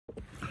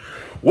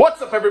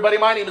What's up, everybody?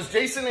 My name is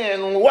Jason,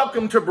 and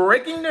welcome to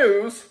Breaking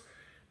News.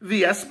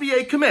 The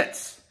SBA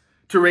commits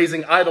to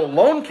raising EIDL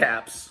loan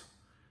caps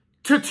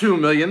to $2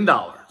 million.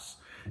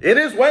 It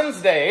is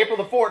Wednesday, April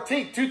the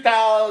 14th,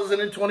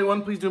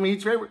 2021. Please do me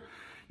each favor.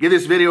 Give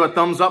this video a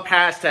thumbs up,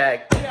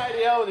 hashtag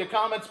EIDL with your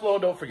comments below.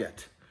 Don't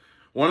forget.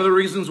 One of the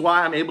reasons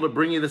why I'm able to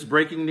bring you this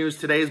breaking news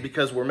today is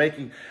because we're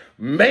making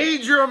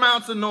major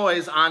amounts of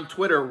noise on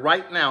Twitter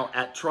right now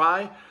at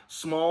Try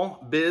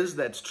Small Biz.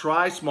 That's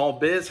Try Small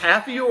Biz.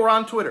 Half of you are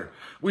on Twitter.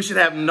 We should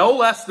have no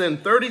less than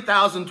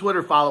 30,000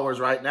 Twitter followers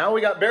right now. We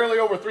got barely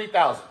over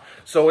 3,000.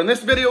 So when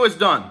this video is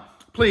done,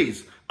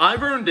 please,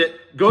 I've earned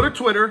it. Go to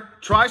Twitter,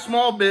 Try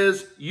Small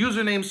Biz,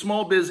 username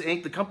Small Biz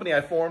Inc., the company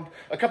I formed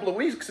a couple of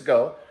weeks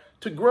ago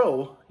to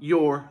grow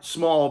your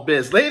small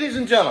biz. Ladies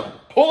and gentlemen,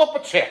 pull up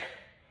a chair.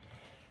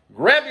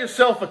 Grab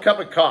yourself a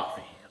cup of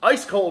coffee,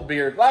 ice cold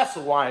beer, glass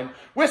of wine,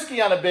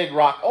 whiskey on a big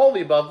rock, all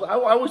the above. I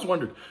always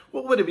wondered,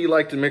 what would it be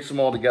like to mix them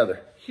all together?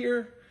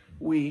 Here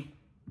we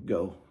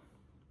go.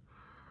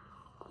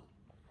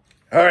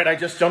 All right, I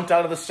just jumped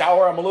out of the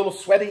shower. I'm a little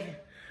sweaty.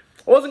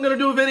 I wasn't going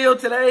to do a video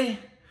today,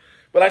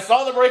 but I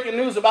saw the breaking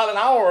news about an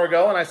hour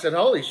ago, and I said,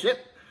 holy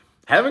shit,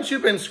 haven't you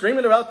been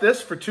screaming about this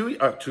for 2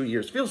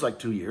 years? Feels like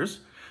 2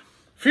 years.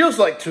 Feels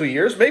like 2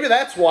 years. Maybe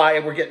that's why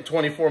we're getting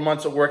 24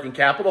 months of working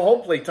capital.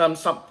 Hopefully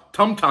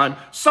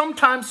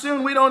sometime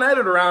soon. We don't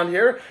edit around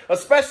here,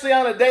 especially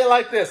on a day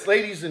like this.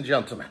 Ladies and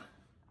gentlemen,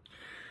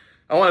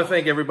 I want to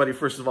thank everybody,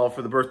 first of all,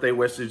 for the birthday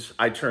wishes.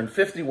 I turned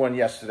 51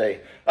 yesterday.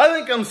 I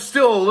think I'm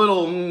still a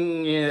little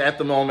at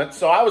the moment,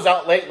 so I was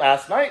out late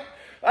last night.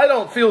 I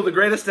don't feel the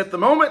greatest at the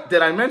moment.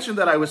 Did I mention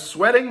that I was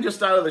sweating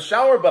just out of the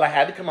shower? But I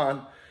had to come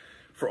on.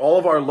 For all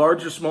of our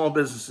larger small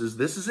businesses,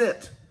 this is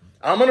it.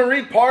 I'm going to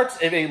read parts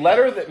of a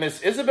letter that Miss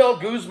ISABEL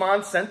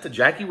GUZMAN sent to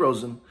Jackie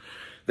Rosen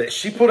that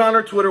she put on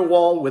her Twitter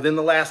wall within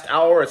the last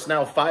hour. It's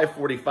now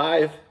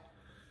 5:45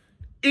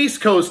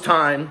 East Coast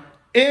time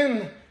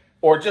in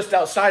or just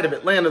outside of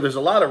Atlanta. There's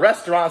a lot of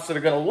restaurants that are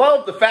going to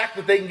love the fact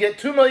that they can get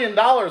 $2 million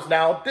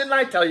now. Didn't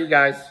I tell you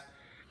guys?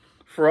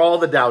 For all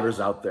the doubters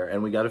out there,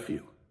 and we got a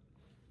few.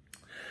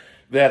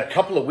 That a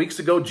couple of weeks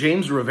ago,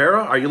 James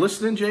Rivera, are you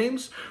listening,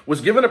 James? Was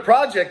given a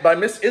project by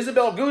Miss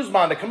ISABEL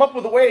GUZMAN to come up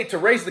with a way to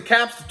raise the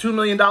caps to $2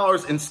 million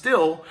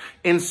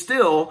and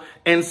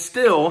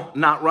still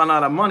not run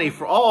out of money.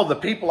 For all the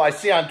people I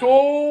see on,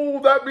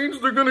 oh, that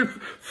means they're going to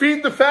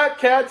feed the fat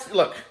cats.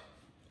 Look,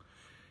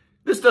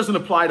 this doesn't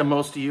apply to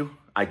most of you.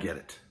 I get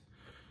it.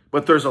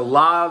 But there's a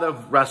lot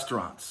of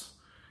restaurants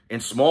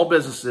and small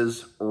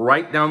businesses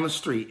right down the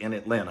street in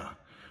Atlanta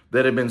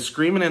that have been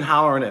screaming and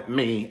hollering at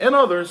me and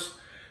others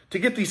to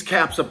get these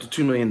caps up to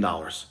 $2 million.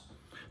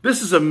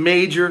 This is a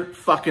major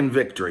fucking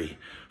victory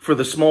for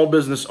the small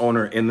business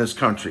owner in this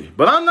country.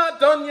 But I'm not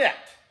done yet.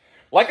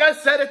 Like I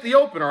said at the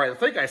opener, I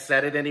think I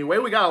said it anyway,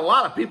 we got a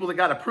lot of people that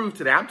got approved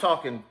today. I'm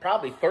talking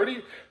probably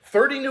 30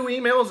 new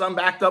emails. I'm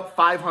backed up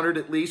 500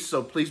 at least,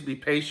 so please be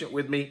patient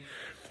with me.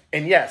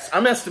 And yes,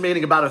 I'm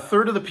estimating about a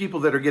third of the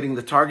people that are getting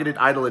the targeted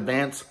EIDL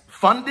advance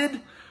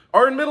funded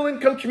are in middle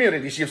income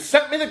communities. You've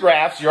sent me the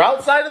graphs. You're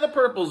outside of the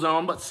purple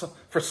zone, but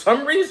for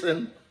some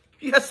reason,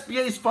 the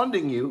SBA is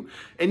funding you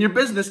and your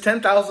business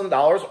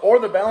 $10,000 or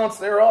the balance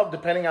thereof,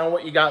 depending on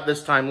what you got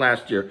this time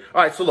last year.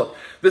 All right, so look,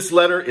 this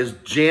letter is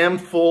jammed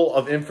full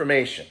of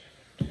information.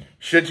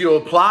 Should you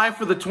apply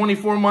for the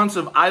 24 months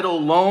of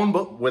EIDL loan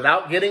but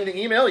without getting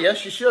the email?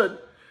 Yes, you should.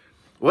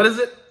 What is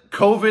it?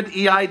 COVID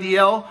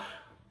EIDL.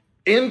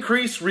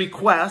 Increase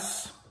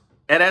requests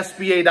at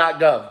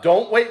SBA.gov.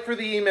 Don't wait for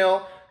the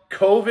email.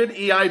 COVID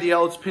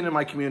EIDL, it's pinned in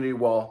my community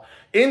wall.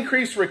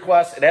 Increase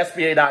requests at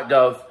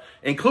SBA.gov.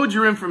 Include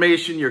your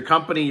information, your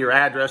company, your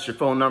address, your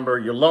phone number,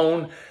 your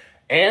loan,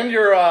 and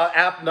your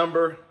app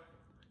number.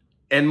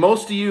 And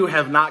most of you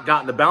have not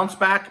gotten a bounce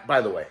back.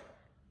 By the way,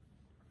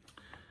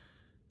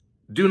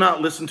 do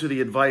not listen to the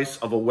advice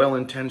of a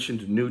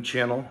well-intentioned new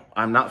channel.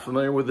 I'm not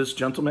familiar with this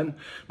gentleman,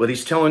 but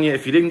he's telling you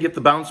if you didn't get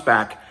the bounce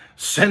back,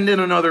 send in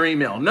another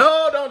email.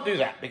 No, don't do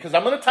that, because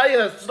I'm going to tell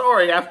you a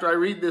story after I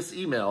read this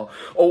email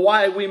or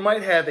why we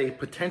might have a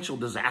potential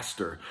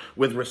disaster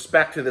with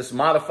respect to this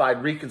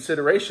modified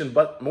reconsideration.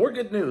 But more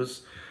good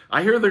news.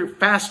 I hear they're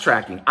fast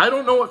tracking. I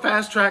don't know what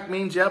fast track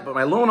means yet, but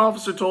my loan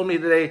officer told me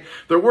today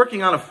they're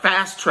working on a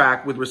fast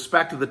track with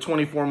respect to the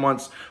 24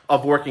 months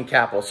of working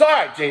capital. So, all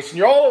right, Jason,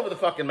 you're all over the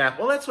fucking map.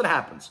 Well, that's what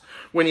happens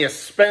when you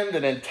spend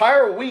an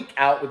entire week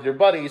out with your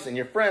buddies and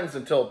your friends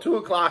until 2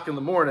 o'clock in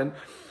the morning.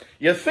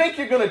 You think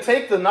you're going to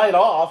take the night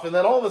off, and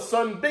then all of a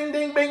sudden, bing,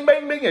 ding, bing,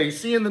 bing, bing. Are you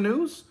seeing the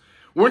news?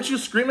 Weren't you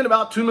screaming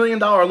about $2 million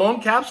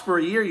loan caps for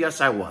a year?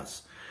 Yes, I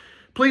was.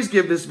 Please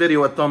give this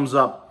video a thumbs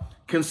up.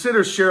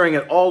 Consider sharing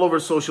it all over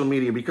social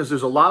media, because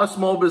there's a lot of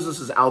small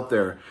businesses out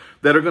there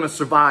that are going to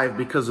survive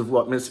because of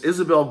what Miss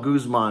ISABEL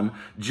GUZMAN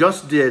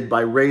just did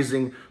by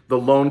raising the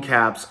loan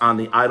caps on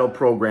the EIDL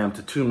program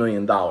to $2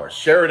 million.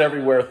 Share it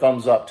everywhere.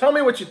 Thumbs up. Tell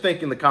me what you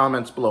think in the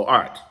comments below. All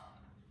right.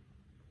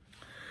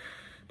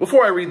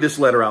 Before I read this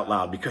letter out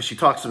loud, because she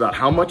talks about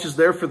how much is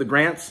there for the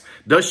grants,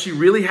 does she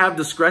really have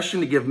discretion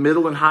to give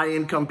middle and high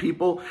income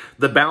people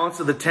the balance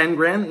of the 10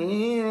 grand?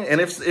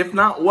 And if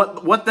not,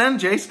 what then,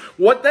 Jace?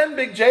 What then,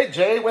 Big J?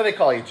 Jay, what do they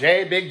call you?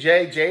 Jay, Big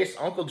J, Jace,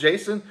 Uncle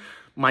Jason?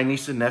 My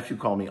niece and nephew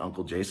call me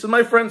Uncle Jason.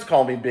 My friends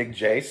call me Big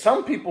J.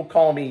 Some people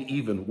call me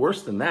even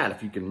worse than that,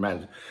 if you can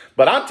imagine.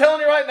 But I'm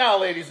telling you right now,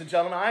 ladies and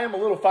gentlemen, I am a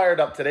little fired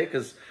up today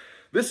because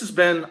this has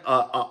been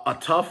a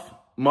tough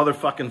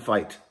motherfucking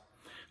fight.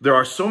 There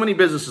are so many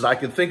businesses, I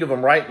can think of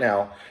them right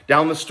now,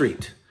 down the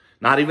street,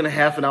 not even a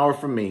half an hour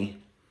from me,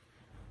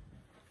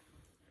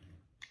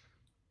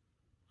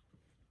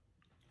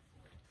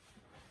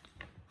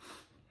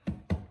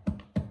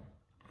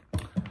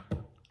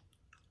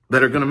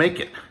 that are going to make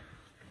it.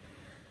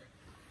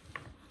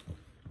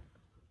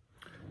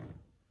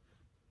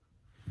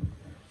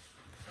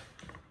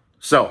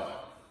 So,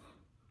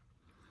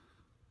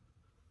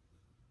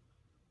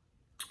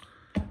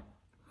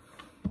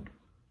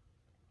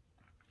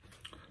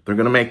 they're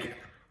going to make it.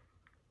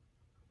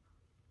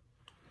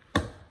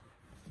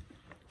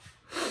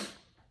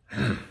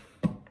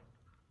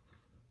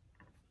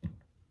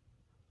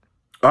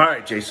 All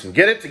right, Jason,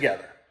 get it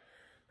together.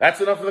 That's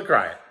enough of the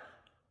crying.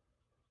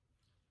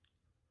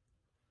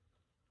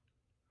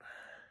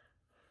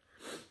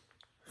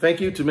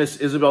 Thank you to Miss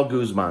Isabel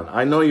Guzman.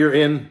 I know you're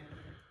in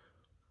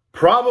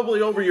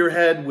probably over your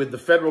head with the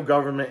federal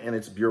government and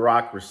its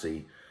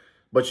bureaucracy,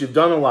 but you've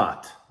done a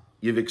lot.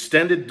 You've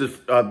extended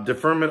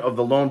deferment of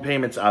the loan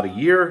payments out a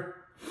year.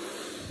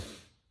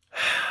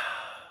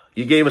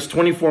 You gave us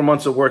 24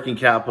 months of working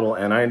capital,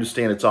 and I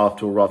understand it's off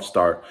to a rough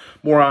start.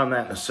 More on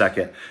that in a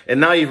second.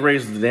 And now you've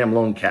raised the damn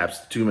loan caps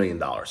to $2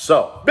 million.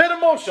 So, bit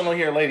emotional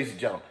here, ladies and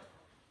gentlemen.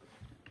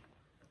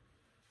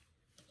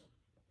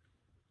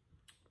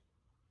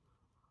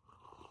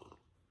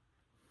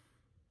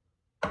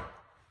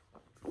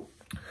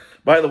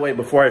 By the way,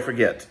 before I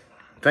forget,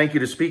 thank you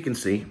to Speak and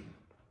See,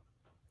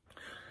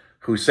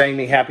 who sang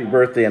me happy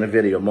birthday in a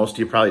video. Most of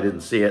you probably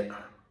didn't see it.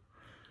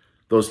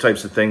 Those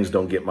types of things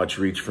don't get much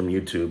reach from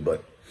YouTube,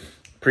 but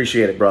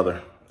appreciate it,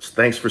 brother.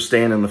 Thanks for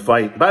staying in the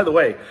fight. By the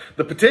way,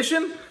 the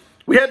petition,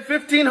 we had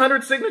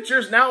 1,500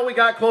 signatures. Now we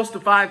got close to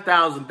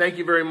 5,000. Thank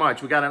you very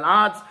much. We got an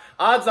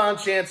odds-on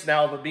chance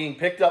now of it being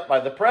picked up by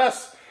the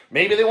press.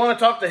 Maybe they want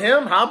to talk to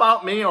him. How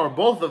about me or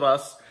both of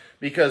us?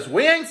 Because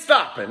we ain't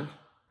stopping.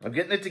 I'm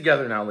getting it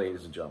together now,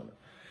 ladies and gentlemen.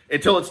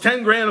 Until it's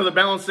 10 grand or the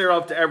balance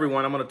thereof to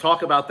everyone. I'm going to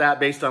talk about that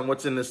based on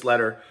what's in this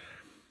letter.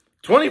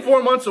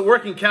 24 months of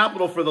working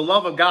capital for the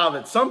love of God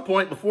at some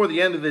point before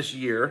the end of this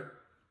year.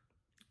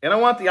 And I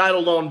want the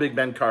EIDL loan, Big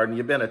Ben Cardin.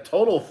 You've been a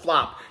total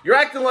flop. You're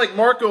acting like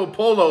Marco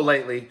Polo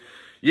lately.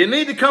 You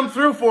need to come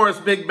through for us,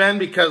 Big Ben,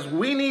 because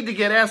we need to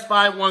get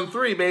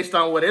S513 based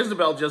on what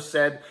Isabel just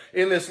said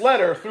in this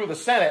letter through the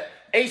Senate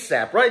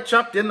ASAP. Right,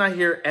 Chuck? Didn't I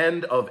hear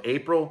end of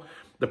April?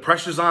 The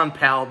pressure's on,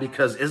 pal,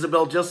 because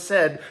Isabel just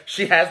said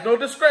she has no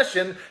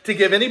discretion to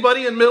give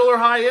anybody in middle or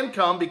high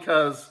income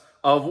because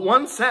of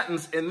one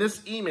sentence in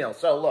this email.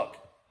 So look.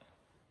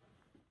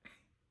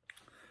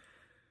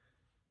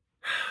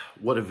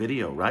 What a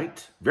video,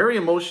 right? Very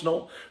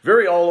emotional,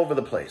 very all over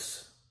the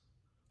place.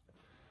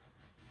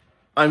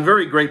 I'm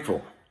very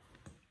grateful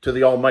to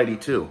the Almighty,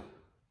 too,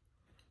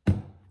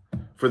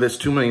 for this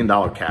 $2 million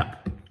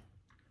cap.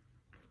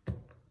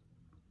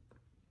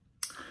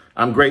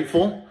 I'm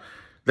grateful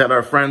that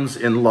our friends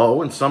in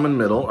low and some in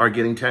middle are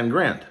getting 10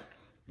 grand.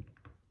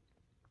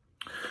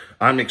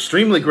 I'm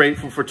extremely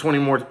grateful for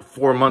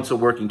 24 months of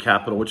working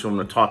capital, which I'm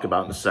going to talk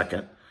about in a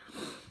second.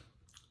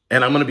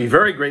 And I'm going to be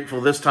very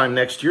grateful this time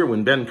next year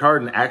when Ben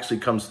Cardin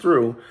actually comes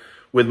through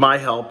with my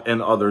help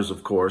and others,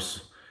 of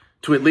course,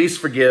 to at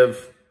least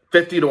forgive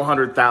 50 to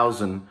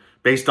 100,000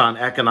 based on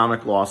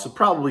economic loss of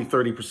probably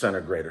 30% or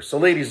greater. So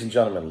ladies and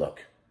gentlemen,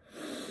 look.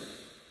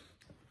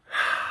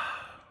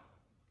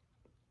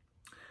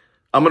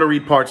 I'm going to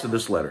read parts of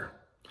this letter.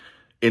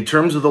 In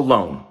terms of the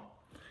loan,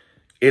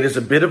 it is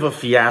a bit of a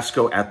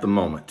fiasco at the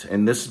moment.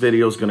 And this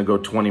video is going to go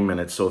 20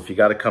 minutes. So if you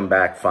got to come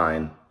back,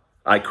 fine.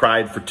 I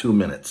cried for 2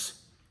 minutes.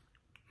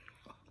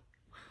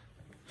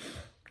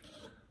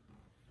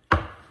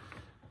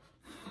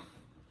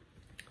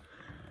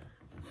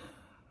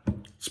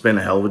 It's been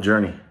a hell of a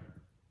journey.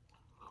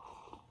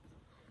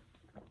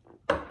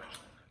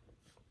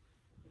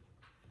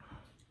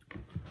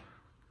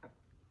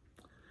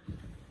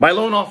 My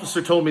loan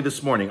officer told me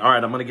this morning, all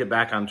right, I'm going to get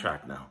back on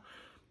track now.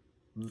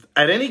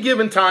 At any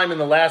given time in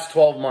the last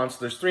 12 months,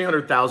 there's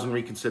 300,000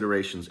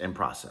 reconsiderations in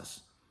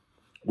process.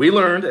 We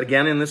learned,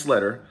 again in this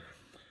letter,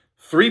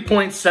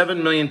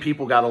 3.7 million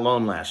people got a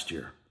loan last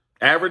year.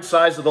 Average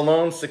size of the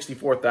loan,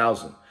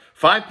 64,000.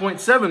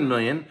 5.7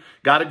 million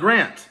got a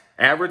grant.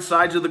 Average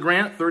size of the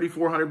grant,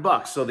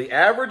 $3,400. So the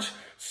average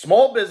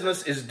small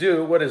business is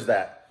due, what is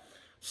that?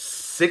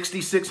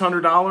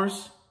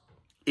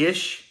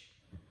 $6,600-ish.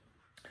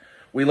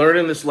 We learned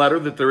in this letter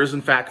that there is,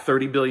 in fact,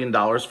 $30 billion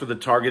for the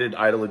targeted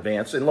EIDL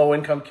advance in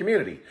low-income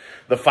community.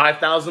 The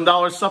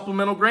 $5,000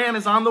 supplemental grant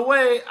is on the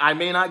way. I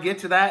may not get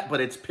to that,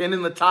 but it's pinned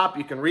in the top.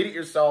 You can read it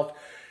yourself.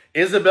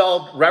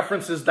 Isabel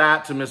references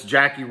that to Miss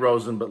Jackie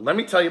Rosen, but let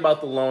me tell you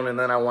about the loan, and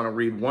then I want to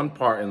read one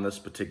part in this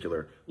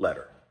particular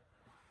letter.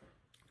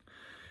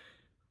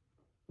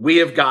 We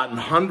have gotten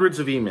hundreds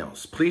of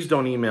emails. Please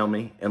don't email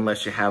me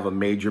unless you have a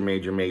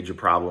major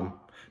problem,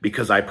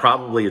 because I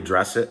probably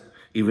address it,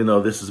 even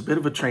though this is a bit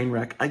of a train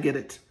wreck. I get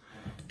it.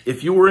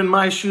 If you were in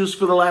my shoes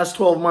for the last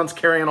 12 months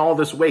carrying all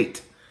this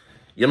weight,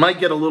 you might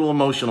get a little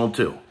emotional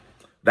too.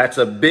 That's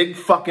a big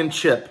fucking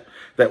chip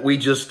that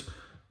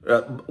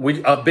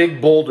a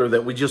big boulder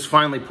that we just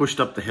finally pushed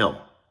up the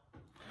hill.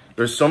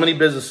 There's so many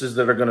businesses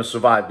that are going to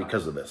survive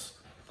because of this.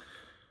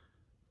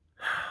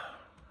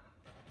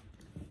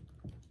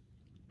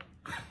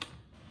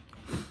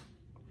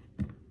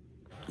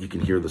 You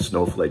can hear the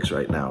snowflakes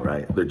right now,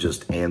 right? They're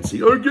just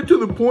antsy. Oh, get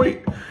to the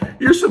point.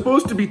 You're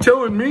supposed to be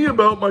telling me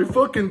about my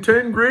fucking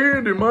 10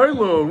 grand in my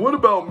loan. What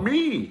about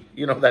me?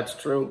 You know, that's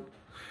true.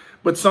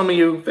 But some of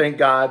you, thank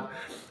God,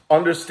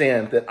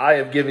 understand that I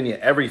have given you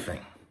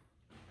everything,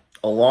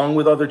 along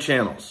with other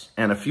channels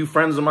and a few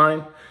friends of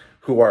mine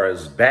who are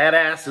as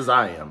badass as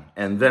I am,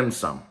 and then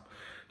some,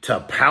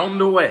 to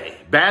pound away.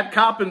 Bad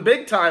cop and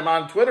big time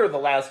on Twitter the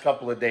last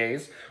couple of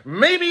days.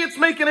 Maybe it's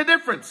making a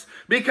difference,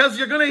 because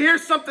you're going to hear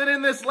something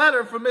in this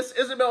letter from Miss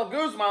Isabel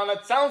Guzman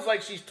that sounds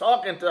like she's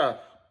talking to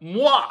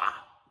moi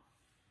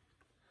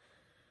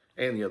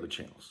and the other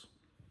channels.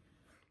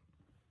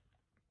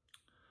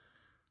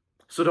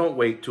 So don't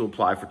wait to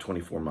apply for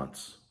 24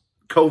 months.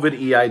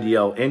 COVID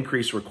EIDL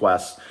increase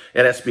requests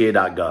at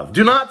SBA.gov.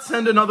 Do not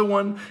send another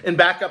one and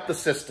back up the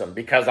system,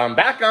 because I'm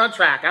back on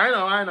track. I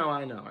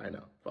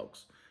know,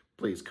 folks.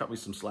 Please cut me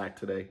some slack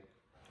today.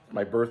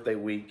 My birthday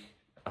week.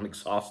 I'm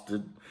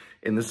exhausted,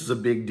 and this is a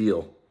big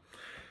deal.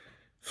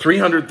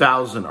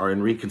 300,000 are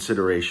in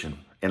reconsideration,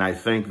 and I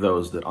thank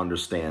those that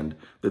understand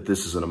that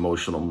this is an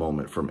emotional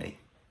moment for me.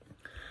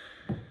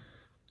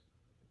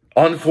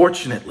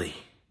 Unfortunately,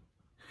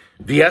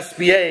 the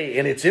SBA,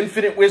 in its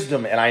infinite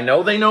wisdom, and I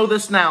know they know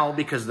this now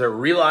because they're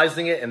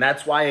realizing it, and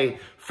that's why a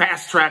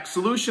fast-track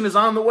solution is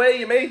on the way.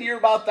 You may hear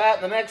about that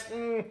in the next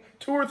 2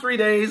 or 3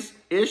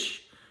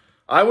 days-ish.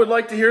 I would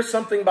like to hear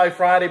something by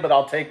Friday, but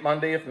I'll take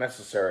Monday if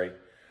necessary.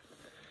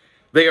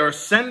 They are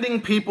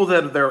sending people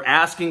that they're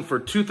asking for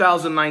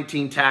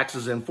 2019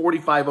 taxes and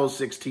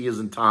 4506T as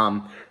in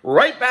Tom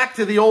right back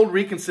to the old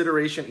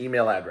reconsideration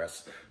email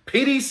address.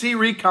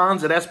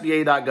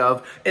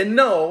 pdcrecons@sba.gov. And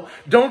no,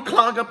 don't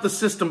clog up the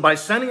system by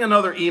sending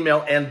another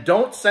email, and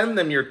don't send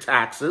them your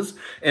taxes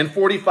and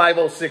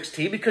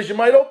 4506T, because you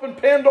might open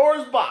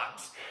Pandora's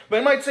box.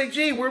 They might say,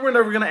 gee, we were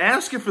never going to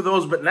ask you for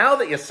those, but now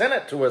that you sent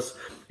it to us,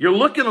 you're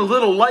looking a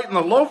little light in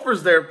the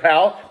loafers there,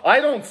 pal. I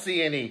don't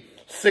see any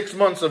 6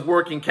 months of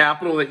working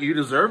capital that you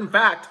deserve. In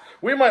fact,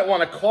 we might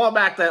want to claw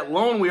back that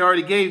loan we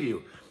already gave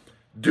you.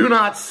 Do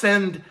not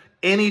send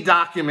any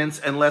documents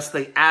unless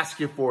they ask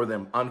you for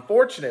them.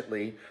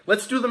 Unfortunately,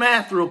 let's do the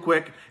math real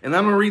quick, and then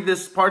I'm going to read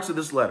parts of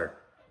this letter.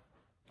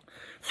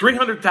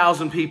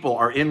 300,000 people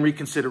are in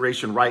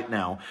reconsideration right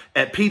now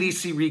at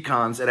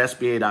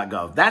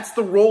pdcrecons@sba.gov. That's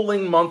the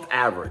rolling month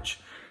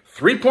average.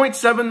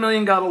 3.7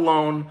 million got a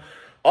loan.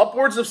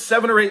 Upwards of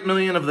 7 or 8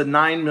 million of the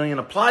 9 million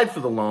applied for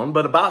the loan,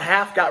 but about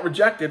half got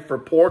rejected for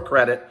poor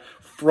credit,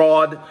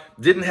 fraud,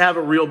 didn't have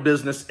a real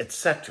business,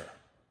 etc.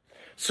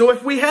 So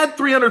if we had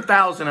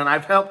 300,000, and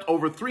I've helped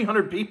over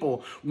 300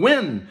 people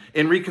win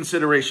in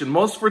reconsideration,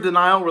 most for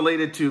denial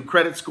related to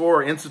credit score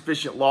or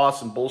insufficient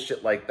loss and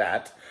bullshit like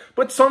that,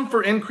 but some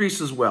for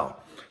increase as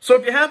well. So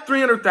if you have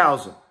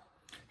 300,000,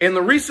 and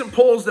the recent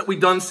polls that we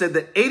done said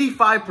that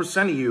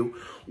 85% of you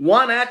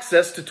want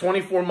access to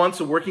 24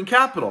 months of working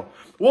capital.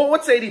 Well,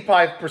 what's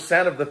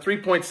 85% of the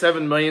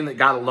 3.7 million that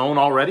got a loan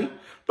already?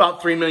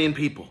 About 3 million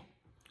people.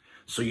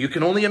 So you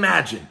can only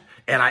imagine.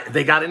 And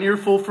they got an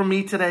earful from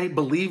me today.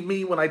 Believe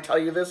me when I tell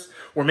you this.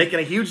 We're making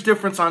a huge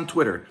difference on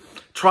Twitter.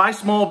 Try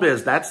Small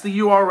Biz. That's the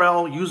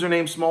URL,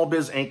 username Small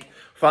Biz Inc.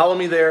 Follow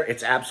me there.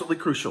 It's absolutely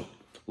crucial.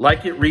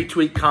 Like it,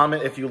 retweet,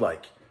 comment if you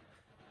like.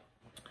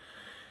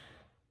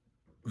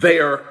 They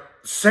are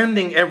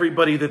sending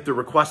everybody that they're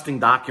requesting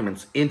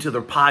documents into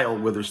their pile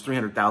where there's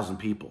 300,000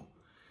 people.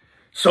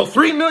 So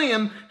 3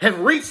 million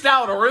have reached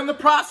out or are in the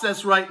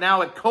process right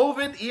now at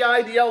COVID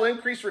EIDL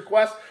increase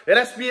request at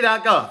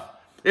SBA.gov.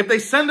 If they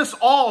send us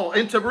all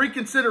into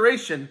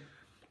reconsideration,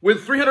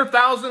 with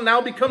 300,000 now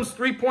becomes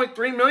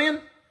 3.3 million,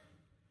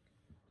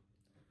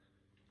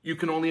 you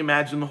can only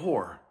imagine the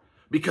horror.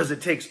 Because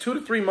it takes 2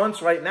 to 3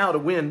 months right now to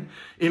win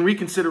in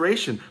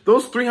reconsideration.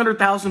 Those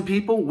 300,000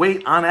 people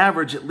wait on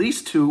average at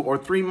least 2 or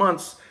 3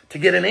 months to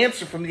get an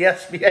answer from the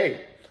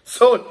SBA.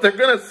 So if they're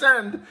going to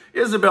send,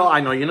 Isabel,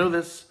 I know you know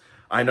this.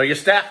 I know your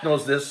staff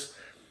knows this.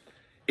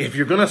 If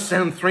you're going to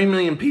send 3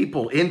 million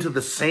people into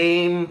the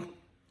same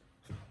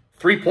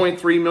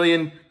 3.3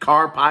 million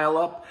car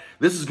pileup,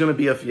 this is going to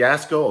be a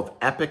fiasco of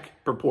epic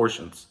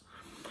proportions.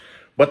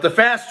 But the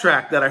fast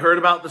track that I heard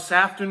about this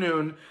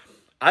afternoon,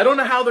 I don't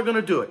know how they're going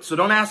to do it, so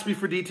don't ask me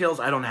for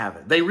details. I don't have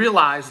it. They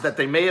realize that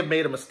they may have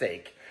made a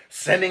mistake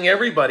sending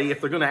everybody,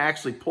 if they're going to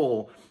actually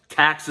pull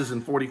taxes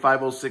and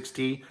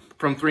 4506T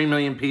from 3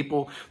 million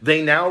people.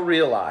 They now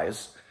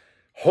realize,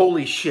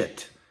 Holy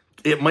shit.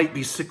 It might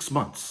be 6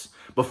 months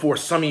before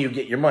some of you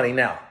get your money.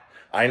 Now,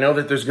 I know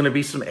that there's going to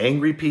be some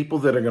angry people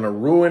that are going to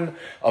ruin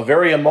a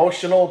very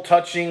emotional,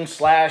 touching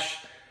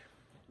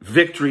 /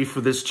 victory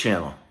for this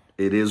channel.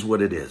 It is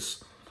what it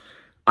is.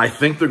 I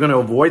think they're going to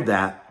avoid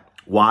that.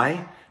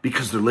 Why?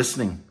 Because they're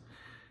listening.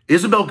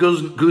 Isabel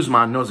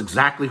Guzman knows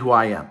exactly who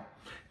I am.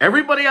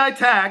 Everybody I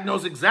tag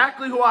knows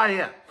exactly who I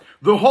am.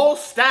 The whole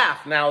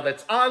staff now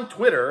that's on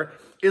Twitter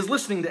is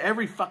listening to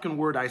every fucking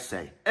word I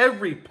say.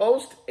 Every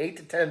post, 8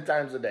 to 10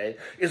 times a day,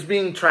 is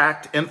being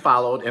tracked and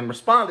followed and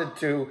responded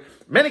to,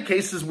 many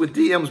cases with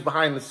DMs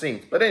behind the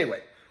scenes. But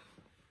anyway,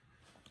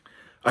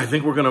 I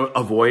think we're going to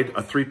avoid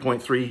a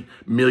 3.3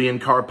 million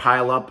car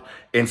pileup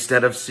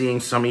instead of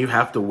seeing some of you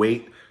have to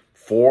wait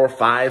 4,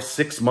 5,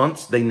 6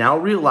 months. They now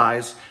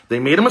realize they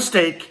made a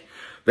mistake.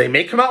 They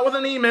may come out with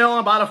an email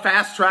about a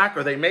fast track,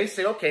 or they may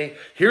say, okay,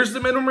 here's the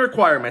minimum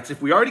requirements.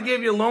 If we already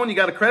gave you a loan, you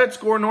got a credit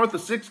score north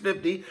of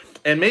 650,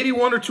 and maybe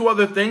 1 or 2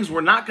 other things, we're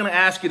not going to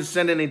ask you to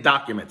send any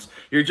documents.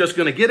 You're just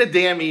going to get a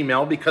damn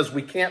email because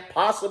we can't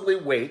possibly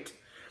wait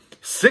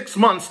 6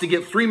 months to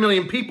get 3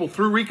 million people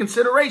through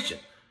reconsideration.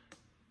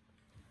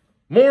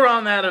 More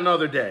on that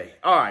another day.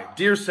 All right,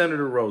 dear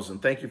Senator Rosen,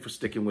 thank you for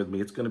sticking with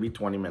me. It's going to be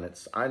 20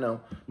 minutes. I know.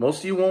 Most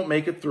of you won't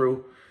make it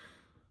through.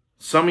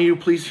 Some of you,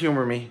 please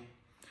humor me.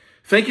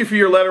 Thank you for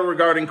your letter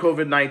regarding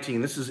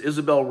COVID-19. This is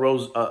Isabel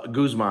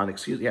Guzman,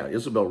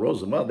 Isabel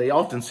Rosen. Well, they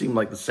often seem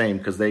like the same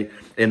because they,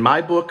 in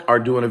my book, are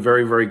doing a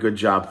very, very good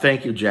job.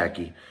 Thank you,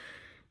 Jackie,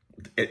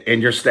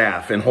 and your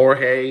staff. And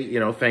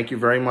Jorge, thank you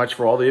very much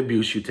for all the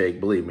abuse you take,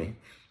 believe me.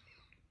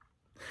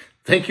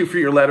 Thank you for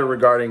your letter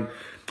regarding,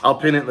 I'll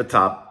pin it at the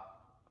top.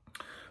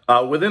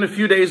 Within a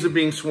few days of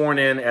being sworn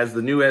in as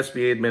the new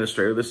SBA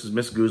administrator, this is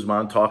Ms.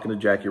 Guzman talking to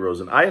Jackie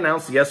Rosen, I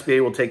announced the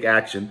SBA will take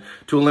action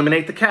to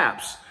eliminate the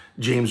caps.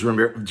 James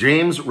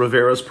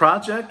Rivera's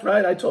project,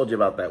 right? I told you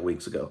about that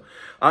weeks ago.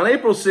 On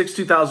April 6,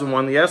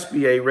 2001, the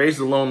SBA raised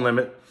the loan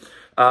limit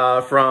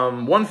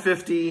from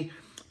 150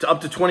 to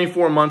up to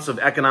 24 months of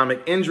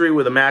economic injury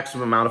with a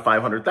maximum amount of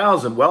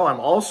 $500,000. Well, I'm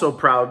also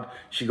proud,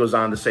 she goes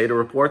on to say, to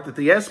report that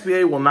the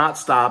SBA will not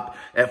stop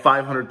at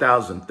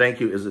 $500,000. Thank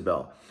you,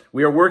 Isabel.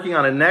 We are working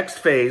on a next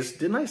phase.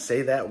 Didn't I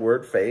say that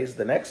word, phase?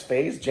 The next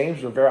phase?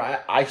 James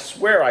Rivera, I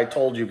swear I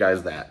told you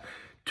guys that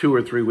 2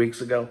 or 3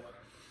 weeks ago.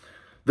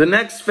 The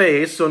next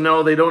phase, so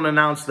no, they don't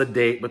announce the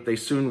date, but they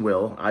soon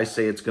will. I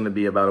say it's going to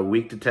be about a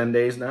week to 10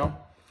 days now.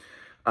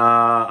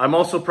 I'm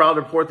also proud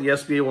to report the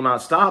SBA will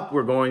not stop.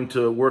 We're going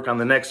to work on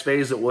the next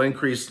phase that will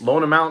increase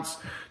loan amounts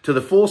to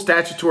the full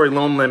statutory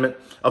loan limit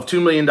of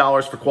 $2 million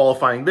for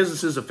qualifying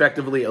businesses,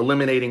 effectively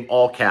eliminating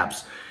all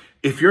caps.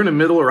 If you're in a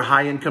middle or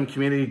high income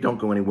community, don't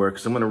go anywhere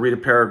because I'm going to read a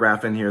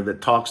paragraph in here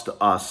that talks to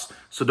us,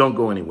 so don't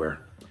go anywhere.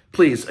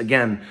 Please,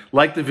 again,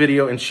 like the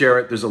video and share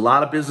it. There's a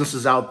lot of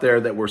businesses out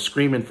there that were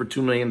screaming for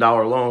 $2 million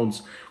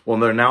loans. Well,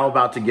 they're now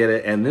about to get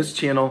it. And this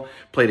channel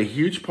played a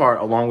huge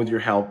part, along with your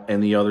help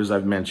and the others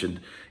I've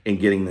mentioned, in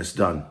getting this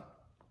done.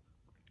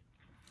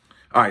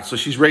 All right, so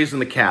she's raising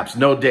the caps.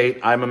 No date.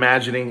 I'm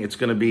imagining it's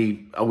going to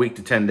be a week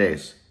to 10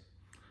 days.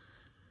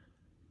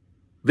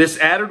 This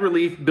added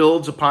relief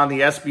builds upon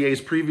the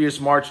SBA's previous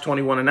March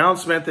 21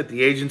 announcement that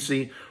the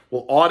agency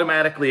will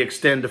automatically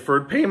extend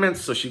deferred payments.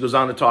 So she goes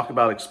on to talk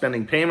about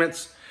extending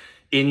payments.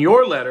 In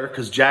your letter,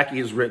 because Jackie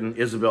has written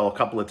Isabel a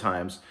couple of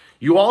times,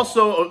 you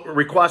also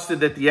requested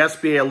that the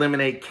SBA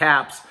eliminate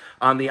caps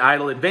on the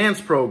EIDL Advance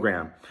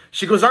program.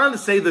 She goes on to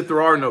say that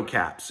there are no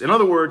caps. In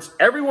other words,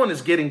 everyone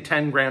is getting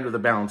 10 grand or the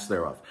balance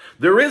thereof.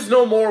 There is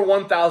no more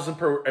 1,000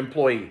 per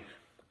employee.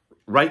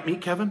 Right, me,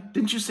 Kevin?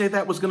 Didn't you say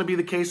that was going to be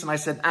the case? And I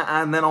said,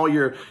 and then all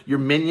your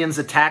minions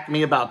attacked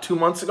me about 2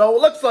 months ago. Well,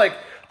 it looks like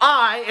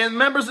I and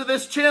members of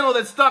this channel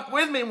that stuck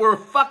with me were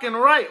fucking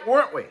right,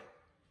 weren't we?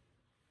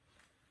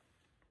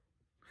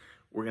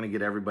 We're going to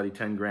get everybody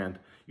 10 grand.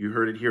 You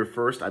heard it here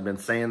first. I've been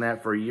saying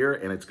that for a year,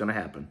 and it's going to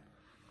happen.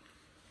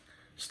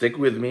 Stick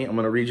with me. I'm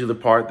going to read you the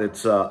part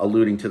that's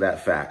alluding to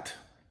that fact.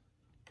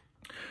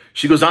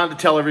 She goes on to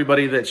tell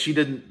everybody that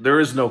there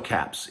is no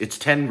caps. It's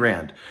 10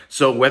 grand.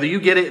 So whether you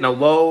get it in a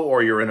low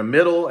or you're in a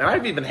middle, and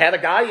I've even had a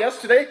guy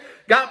yesterday,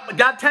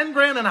 got 10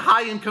 grand in a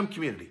high income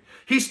community.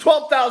 He's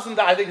 12,000,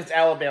 I think it's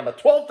Alabama,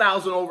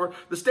 12,000 over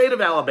the state of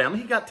Alabama.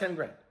 He got 10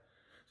 grand.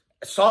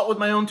 I saw it with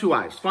my own 2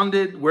 eyes.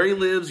 Funded, where he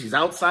lives, he's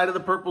outside of the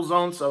purple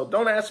zone. So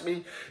don't ask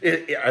me,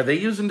 are they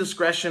using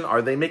discretion?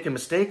 Are they making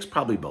mistakes?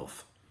 Probably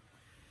both.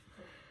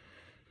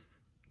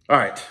 All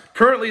right.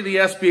 Currently, the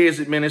SBA is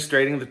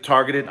administrating the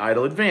targeted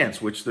EIDL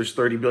Advance, which there's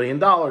 $30 billion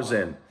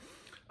in.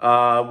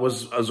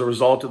 Was as a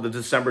result of the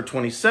December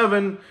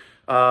 27.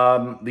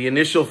 The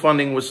initial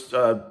funding was,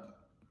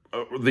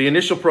 the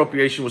initial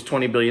appropriation was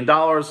 $20 billion.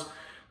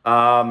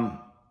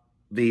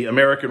 The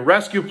American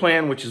Rescue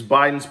Plan, which is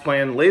Biden's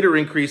plan, later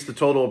increased the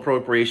total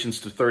appropriations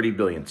to $30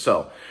 billion.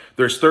 So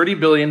there's $30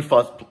 billion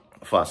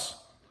plus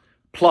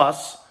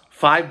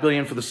 $5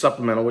 billion for the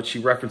supplemental, which she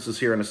references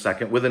here in a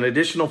second, with an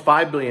additional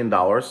 $5 billion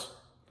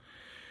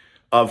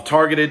of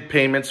targeted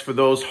payments for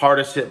those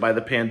hardest hit by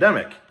the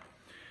pandemic.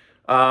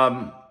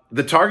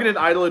 The Targeted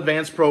EIDL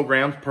Advance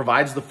program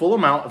provides the full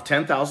amount of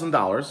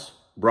 $10,000.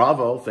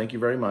 Bravo, thank you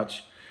very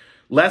much.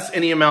 Less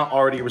any amount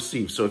already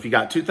received. So if you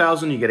got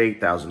 $2,000, you get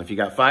 $8,000. If you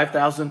got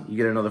 $5,000, you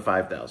get another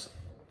 $5,000.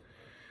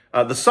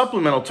 The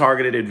Supplemental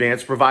Targeted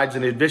Advance provides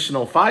an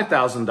additional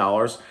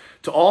 $5,000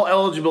 to all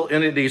eligible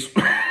entities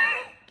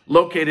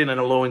located in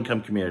a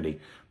low-income community.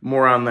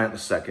 More on that in a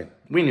second.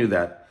 We knew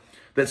that.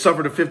 That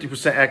suffered a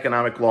 50%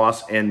 economic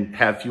loss and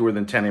have fewer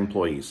than 10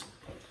 employees.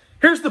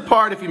 Here's the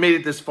part if you made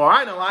it this far.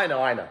 I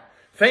know.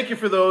 Thank you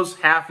for those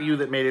half of you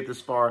that made it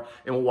this far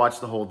and will watch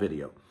the whole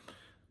video.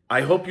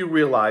 I hope you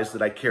realize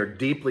that I care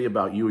deeply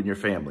about you and your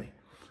family.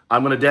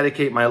 I'm going to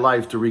dedicate my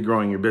life to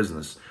regrowing your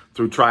business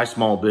through Try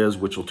Small Biz,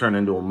 which will turn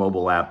into a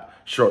mobile app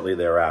shortly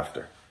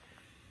thereafter.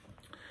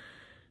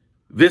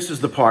 This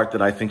is the part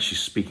that I think she's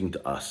speaking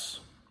to us.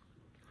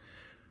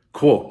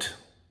 Quote,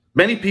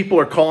 many people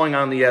are calling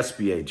on the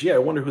SBA. Gee, I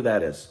wonder who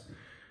that is.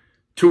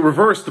 To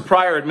reverse the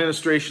prior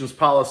administration's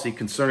policy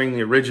concerning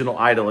the original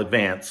EIDL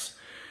advance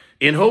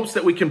in hopes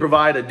that we can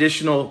provide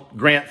additional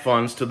grant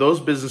funds to those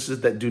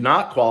businesses that do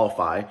not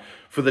qualify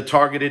for the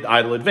targeted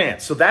EIDL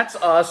advance. So that's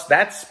us,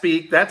 that's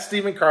Speak, that's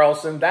Stephen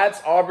Carlson,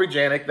 that's Aubrey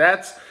Janik,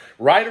 that's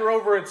Ryder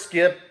over at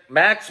Skip,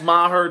 Max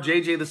Maher,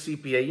 JJ the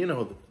CPA. You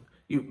know,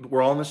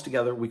 we're all in this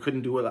together. We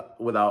couldn't do it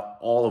without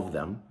all of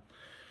them.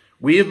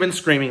 We have been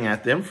screaming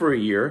at them for a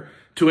year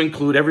to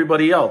include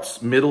everybody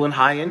else, middle and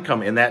high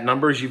income. And that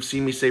number, as you've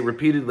seen me say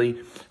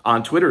repeatedly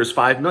on Twitter, is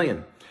 5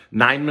 million.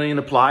 9 million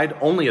applied.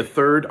 Only a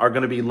third are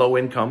going to be low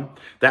income.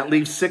 That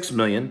leaves 6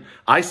 million.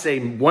 I say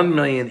 1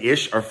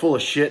 million-ish are full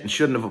of shit and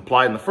shouldn't have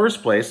applied in the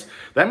first place.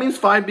 That means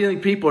 5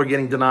 million people are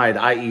getting denied,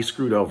 i.e.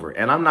 screwed over.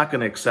 And I'm not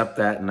going to accept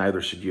that, and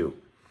neither should you.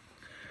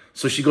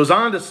 So she goes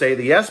on to say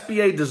the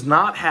SBA does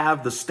not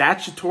have the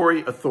statutory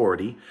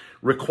authority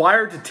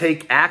required to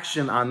take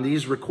action on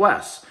these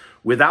requests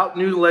without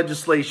new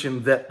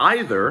legislation that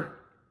either,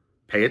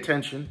 pay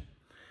attention,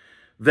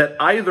 that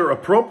either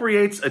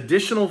appropriates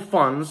additional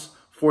funds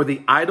for the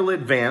EIDL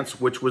advance,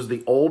 which was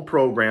the old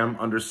program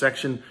under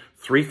Section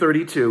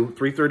 332.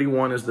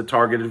 331 is the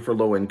targeted for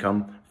low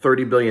income,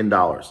 $30 billion.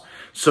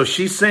 So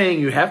she's saying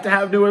you have to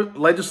have new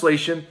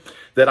legislation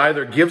that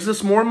either gives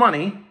us more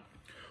money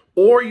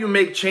or you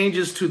make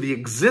changes to the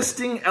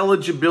existing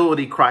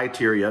eligibility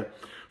criteria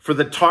for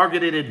the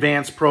targeted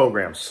advance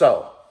program.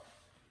 So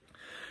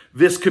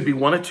this could be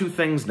one of two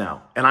things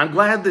now. And I'm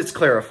glad that's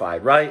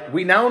clarified, right?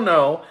 We now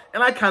know,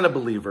 and I kind of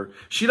believe her,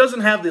 she doesn't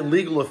have the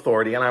legal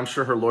authority, and I'm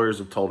sure her lawyers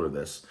have told her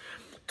this,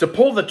 to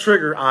pull the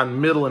trigger on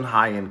middle and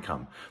high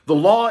income. The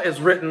law is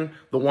written,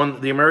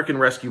 the American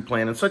Rescue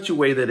Plan, in such a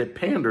way that it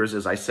panders,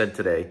 as I said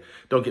today,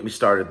 don't get me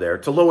started there,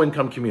 to low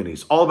income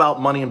communities. All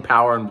about money and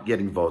power and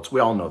getting votes.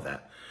 We all know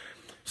that.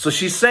 So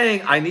she's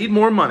saying, I need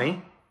more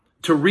money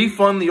to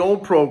refund the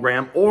old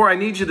program, or I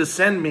need you to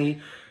send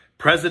me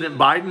President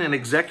Biden an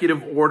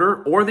executive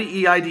order or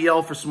the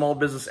EIDL for Small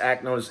Business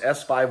Act known as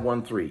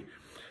S513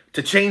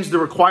 to change the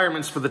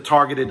requirements for the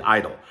targeted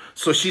EIDL.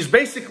 So she's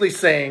basically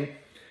saying,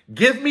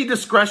 give me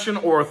discretion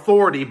or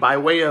authority by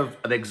way of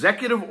an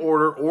executive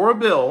order or a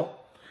bill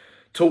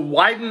to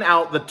widen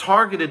out the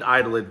targeted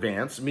EIDL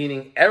advance,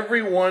 meaning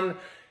everyone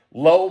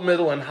low,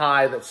 middle, and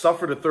high that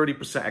suffered a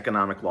 30%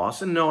 economic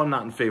loss. And no, I'm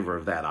not in favor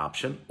of that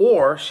option.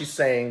 Or she's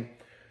saying,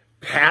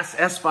 pass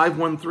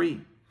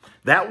S513.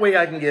 That way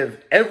I can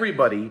give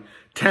everybody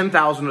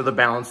 10,000 of the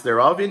balance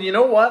thereof. And you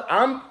know what?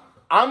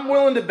 I'm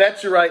willing to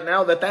bet you right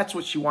now that that's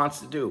what she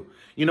wants to do.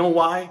 You know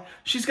why?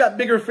 She's got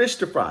bigger fish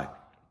to fry.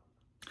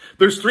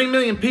 There's 3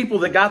 million people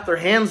that got their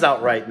hands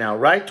out right now,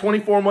 right?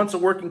 24 months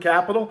of working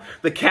capital.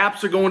 The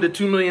caps are going to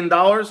 $2 million.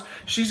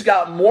 She's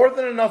got more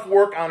than enough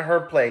work on her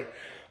plate.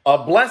 A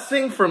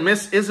blessing for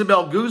Miss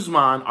ISABEL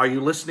GUZMAN, are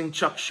you listening,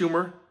 Chuck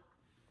Schumer,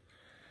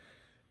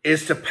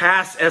 is to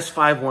pass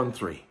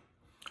S513.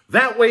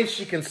 That way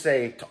she can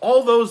say to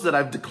all those that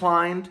I've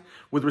declined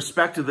with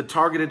respect to the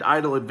targeted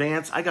EIDL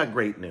advance, I got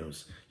great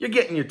news. You're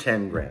getting your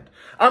 10 grand.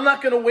 I'm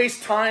not going to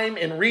waste time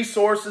and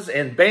resources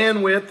and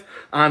bandwidth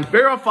on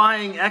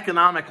verifying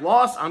economic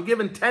loss. I'm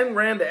giving 10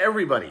 grand to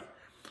everybody.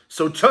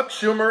 So Chuck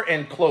Schumer,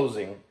 in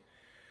closing,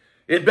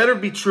 it better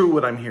be true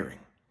what I'm hearing.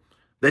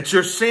 That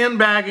you're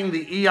sandbagging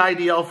the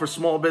EIDL for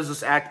Small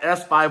Business Act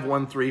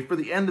S513 for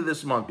the end of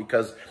this month.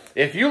 Because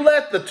if you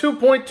let the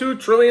 $2.2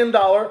 trillion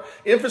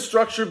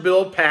infrastructure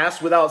bill pass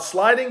without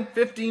sliding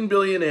 $15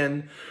 billion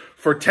in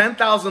for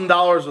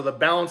 $10,000 of the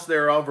balance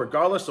thereof,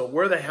 regardless of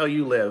where the hell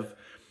you live,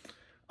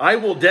 I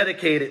will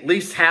dedicate at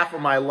least half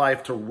of my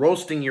life to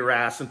roasting your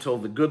ass until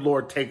the good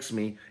Lord takes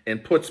me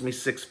and puts me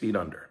 6 feet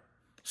under.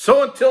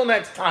 So until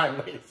next time,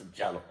 ladies and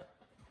gentlemen,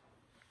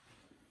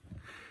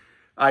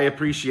 I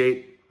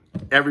appreciate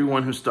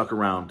everyone who stuck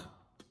around.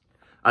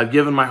 I've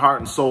given my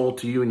heart and soul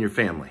to you and your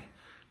family.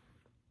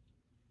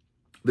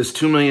 This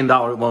 $2 million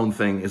loan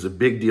thing is a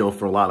big deal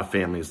for a lot of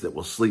families that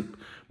will sleep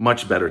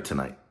much better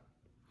tonight.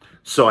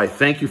 So I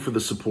thank you for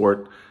the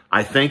support.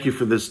 I thank you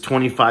for this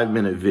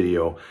 25-minute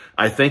video.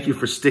 I thank you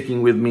for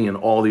sticking with me and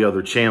all the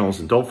other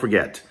channels. And don't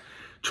forget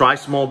Try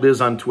Small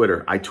Biz on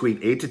Twitter. I tweet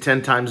 8 to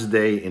 10 times a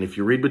day, and if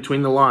you read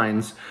between the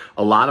lines,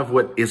 a lot of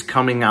what is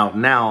coming out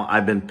now,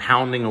 I've been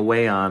pounding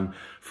away on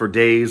for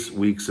days,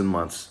 weeks, and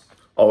months.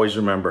 Always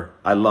remember,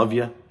 I love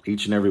you,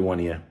 each and every one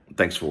of you.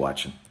 Thanks for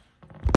watching.